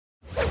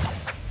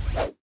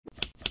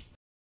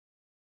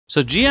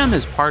So GM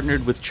has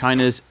partnered with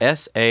China's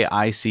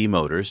SAIC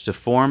Motors to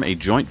form a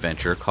joint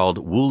venture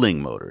called Wuling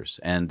Motors,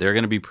 and they're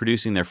going to be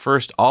producing their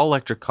first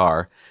all-electric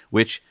car,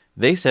 which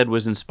they said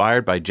was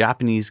inspired by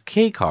Japanese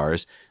K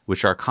cars,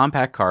 which are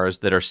compact cars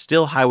that are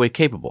still highway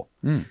capable.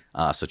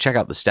 So check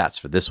out the stats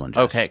for this one,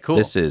 Jess. Okay, cool.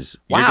 This is,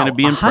 you're going to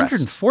be impressed.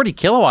 140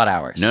 kilowatt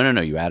hours. No,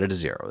 you added a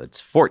zero.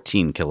 It's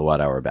 14 kilowatt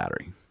hour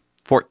battery.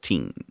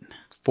 14.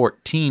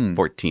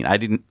 14. I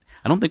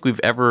don't think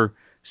we've ever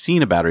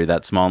seen a battery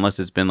that small unless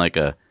it's been like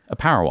a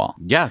Powerwall.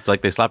 Yeah, it's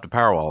like they slapped a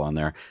Powerwall on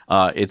there.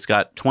 It's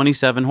got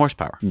 27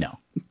 horsepower. No.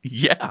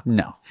 Yeah.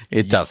 No,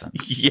 it doesn't.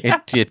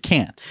 Yeah. It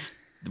can't.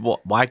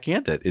 Well, why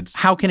can't it?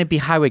 How can it be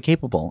highway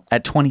capable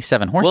at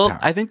 27 horsepower? Well,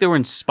 I think they were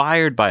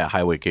inspired by a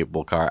highway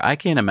capable car. I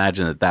can't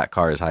imagine that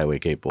car is highway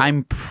capable.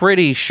 I'm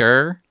pretty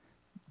sure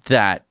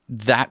that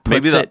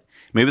puts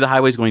maybe the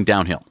highway's going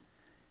downhill.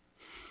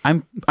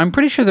 I'm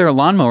pretty sure there are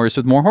lawnmowers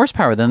with more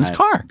horsepower than this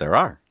car. There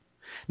are.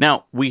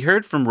 Now, we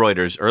heard from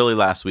Reuters early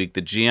last week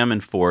that GM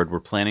and Ford were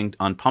planning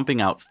on pumping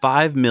out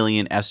 5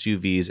 million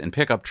SUVs and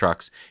pickup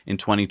trucks in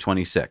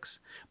 2026,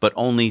 but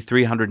only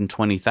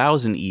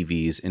 320,000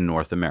 EVs in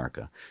North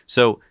America.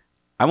 So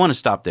I want to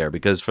stop there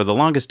because for the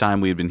longest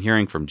time, we've been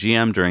hearing from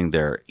GM during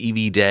their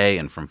EV day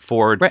and from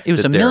Ford. Right, it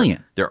was a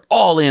million. They're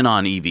all in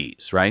on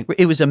EVs, right?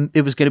 It was going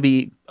to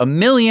be a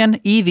million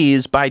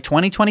EVs by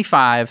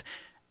 2025,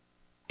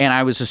 and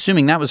I was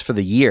assuming that was for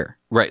the year.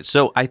 Right.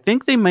 So I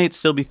think they might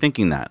still be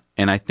thinking that.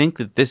 And I think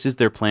that this is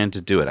their plan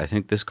to do it. I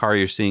think this car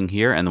you're seeing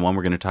here and the one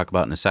we're going to talk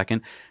about in a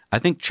second, I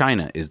think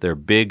China is their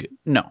big...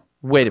 No,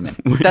 wait a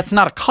minute. That's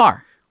not a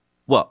car.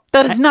 Well...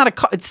 That is not a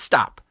car.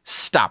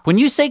 Stop. When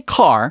you say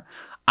car,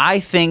 I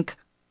think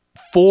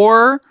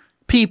 4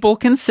 people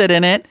can sit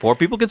in it. 4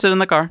 people can sit in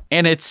the car.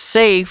 And it's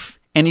safe.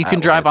 And you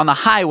can drive on the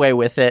highway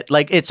with it.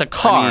 Like, it's a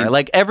car. I mean,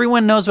 like,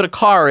 everyone knows what a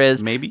car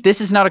is. Maybe.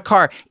 This is not a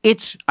car.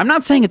 I'm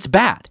not saying it's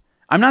bad.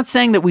 I'm not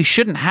saying that we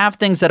shouldn't have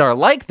things that are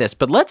like this,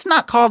 but let's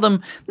not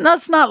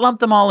lump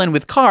them all in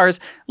with cars.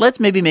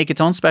 Let's maybe make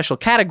its own special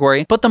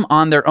category, put them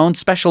on their own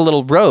special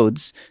little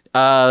roads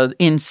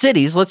in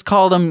cities. Let's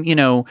call them,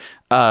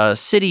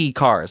 city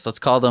cars. Let's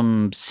call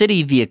them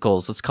city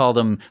vehicles. Let's call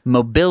them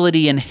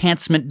mobility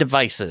enhancement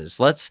devices.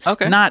 Let's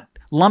not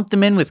lump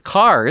them in with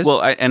cars.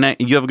 Well,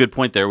 you have a good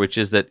point there, which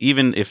is that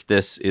even if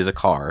this is a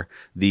car,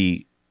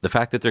 the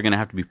fact that they're going to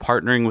have to be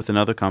partnering with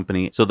another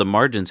company, so the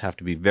margins have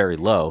to be very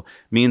low,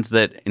 means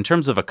that in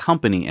terms of a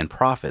company and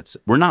profits,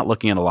 we're not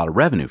looking at a lot of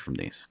revenue from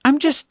these. I'm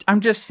just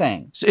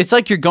saying. So it's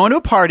like you're going to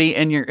a party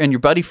and your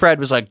buddy Fred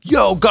was like,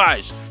 "Yo,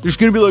 guys, there's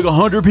going to be like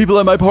 100 people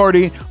at my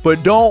party,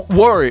 but don't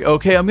worry,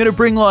 okay? I'm going to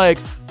bring like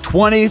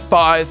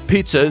 25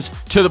 pizzas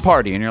to the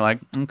party." And you're like,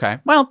 "Okay,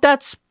 well,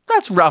 that's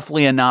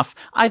roughly enough.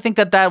 I think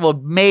that will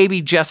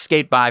maybe just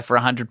skate by for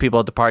 100 people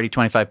at the party,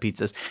 25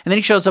 pizzas." And then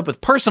he shows up with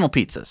personal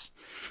pizzas.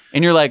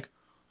 And you're like,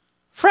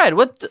 "Fred,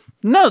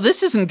 no,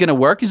 this isn't going to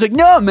work." He's like,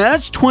 "No, man,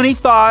 it's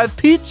 25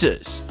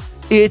 pizzas.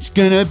 It's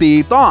going to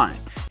be fine."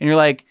 And you're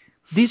like,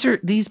 these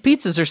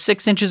pizzas are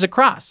 6 inches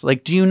across.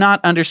 Like, do you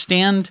not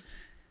understand?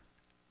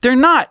 They're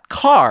not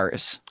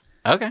cars.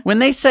 Okay. When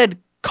they said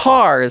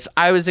cars,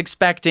 I was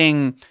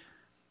expecting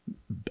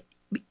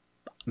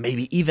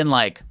maybe even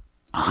like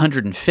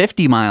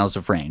 150 miles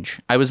of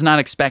range. I was not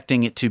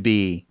expecting it to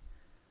be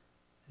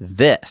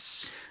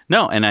this.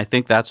 No, and I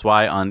think that's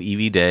why on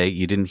EV Day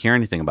you didn't hear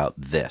anything about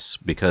this,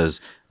 because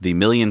the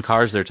million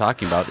cars they're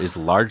talking about is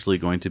largely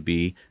going to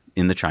be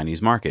in the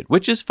Chinese market,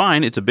 which is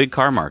fine. It's a big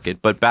car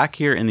market. But back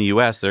here in the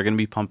U.S., they're going to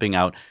be pumping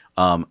out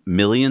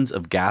millions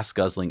of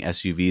gas-guzzling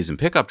SUVs and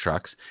pickup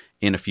trucks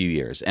in a few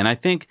years. And I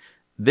think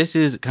this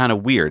is kind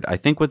of weird. I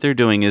think what they're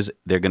doing is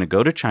they're going to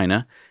go to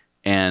China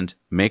and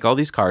make all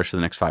these cars for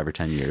the next 5 or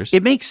 10 years.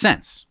 It makes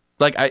sense.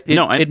 Like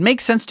it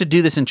makes sense to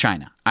do this in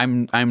China.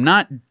 I'm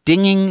not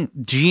dinging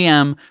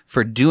GM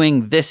for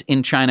doing this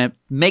in China.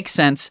 Makes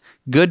sense,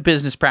 good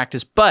business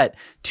practice. But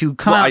to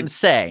come out and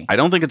say, I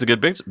don't think it's a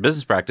good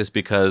business practice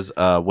because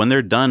when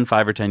they're done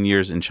 5 or 10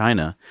 years in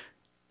China,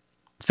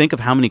 think of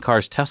how many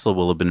cars Tesla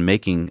will have been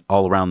making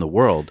all around the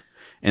world.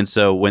 And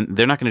so when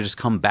they're not going to just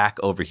come back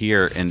over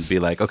here and be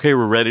like, "Okay,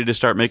 we're ready to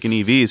start making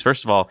EVs."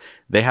 First of all,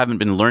 they haven't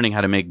been learning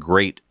how to make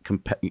great,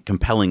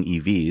 compelling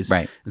EVs.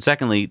 Right. And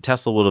secondly,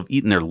 Tesla would have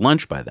eaten their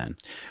lunch by then.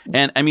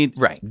 And I mean,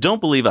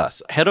 don't believe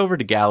us. Head over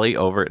to Gally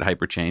over at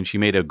Hyperchange. He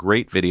made a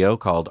great video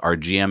called "Are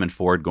GM and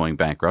Ford Going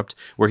Bankrupt?"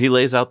 where he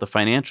lays out the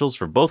financials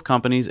for both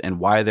companies and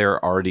why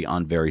they're already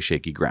on very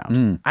shaky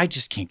ground. I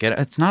just can't get it.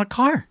 It's not a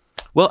car.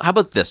 Well, how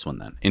about this one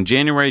then? In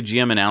January,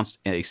 GM announced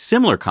a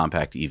similar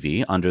compact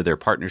EV under their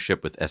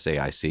partnership with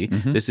SAIC.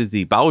 Mm-hmm. This is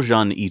the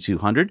Baojun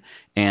E200,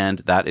 and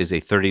that is a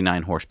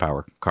 39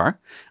 horsepower car.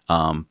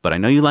 But I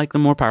know you like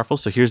them more powerful,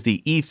 so here's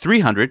the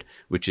E300,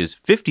 which is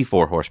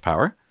 54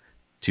 horsepower,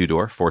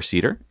 2-door,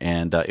 4-seater,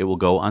 and it will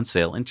go on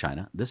sale in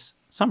China this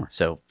summer.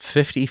 So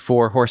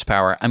 54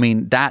 horsepower. I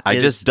mean, I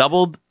just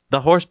doubled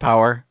the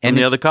horsepower in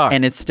the other car.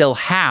 And it's still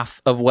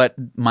half of what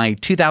my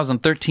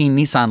 2013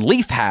 Nissan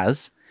Leaf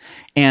has.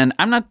 And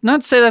I'm not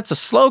to say that's a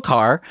slow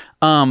car,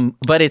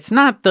 but it's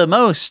not the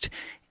most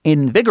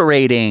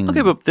invigorating.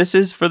 Okay, but this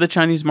is for the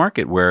Chinese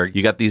market where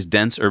you got these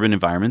dense urban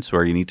environments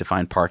where you need to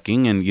find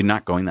parking and you're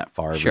not going that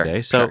far every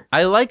day. So sure.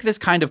 I like this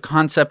kind of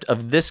concept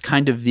of this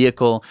kind of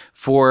vehicle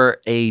for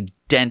a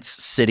dense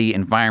city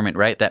environment,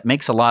 right? That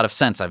makes a lot of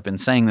sense. I've been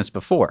saying this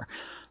before.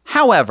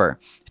 However,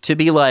 to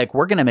be like,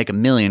 we're going to make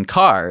 1 million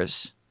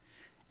cars,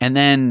 and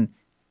then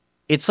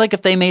it's like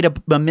if they made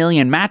a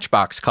million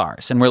Matchbox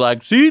cars, and we're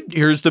like, see,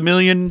 here's the 1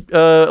 million,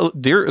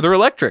 they're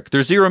electric,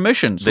 they're zero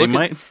emissions. They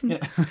might.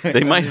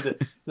 They might. They're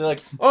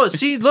like, oh,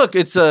 see, look,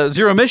 it's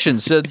zero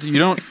emissions. You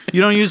don't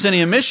use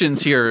any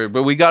emissions here,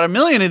 but we got 1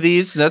 million of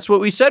these. That's what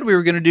we said we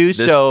were going to do.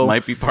 This so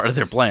might be part of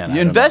their plan.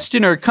 You invest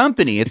in our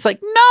company. It's like,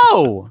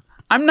 no,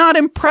 I'm not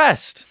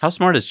impressed. How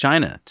smart is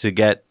China to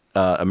get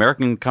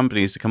American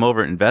companies to come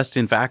over and invest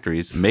in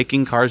factories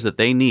making cars that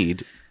they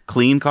need,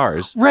 clean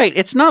cars? Right.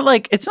 It's not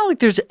like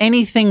there's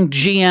anything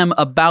GM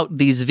about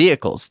these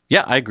vehicles.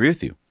 Yeah, I agree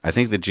with you. I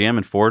think that GM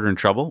and Ford are in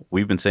trouble.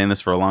 We've been saying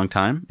this for a long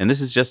time, and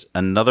this is just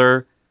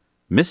another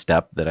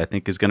misstep that I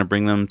think is going to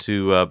bring them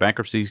to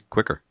bankruptcy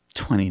quicker.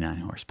 29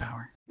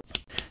 horsepower.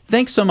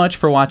 Thanks so much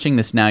for watching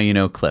this Now You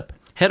Know clip.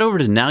 Head over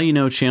to Now You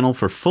Know channel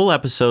for full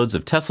episodes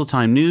of Tesla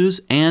Time news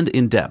and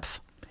in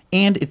depth.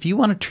 And if you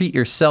want to treat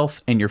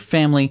yourself and your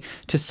family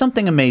to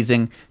something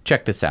amazing,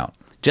 check this out.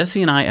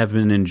 Jesse and I have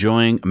been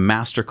enjoying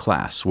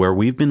Masterclass, where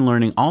we've been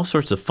learning all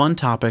sorts of fun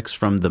topics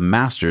from the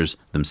masters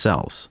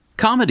themselves.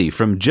 Comedy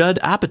from Judd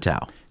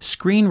Apatow.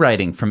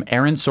 Screenwriting from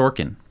Aaron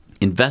Sorkin.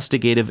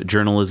 Investigative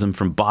journalism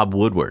from Bob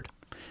Woodward.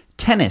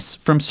 Tennis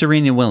from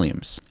Serena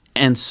Williams.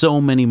 And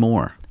so many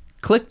more.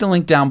 Click the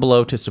link down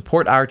below to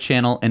support our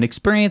channel and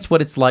experience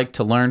what it's like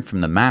to learn from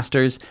the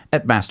masters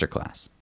at Masterclass.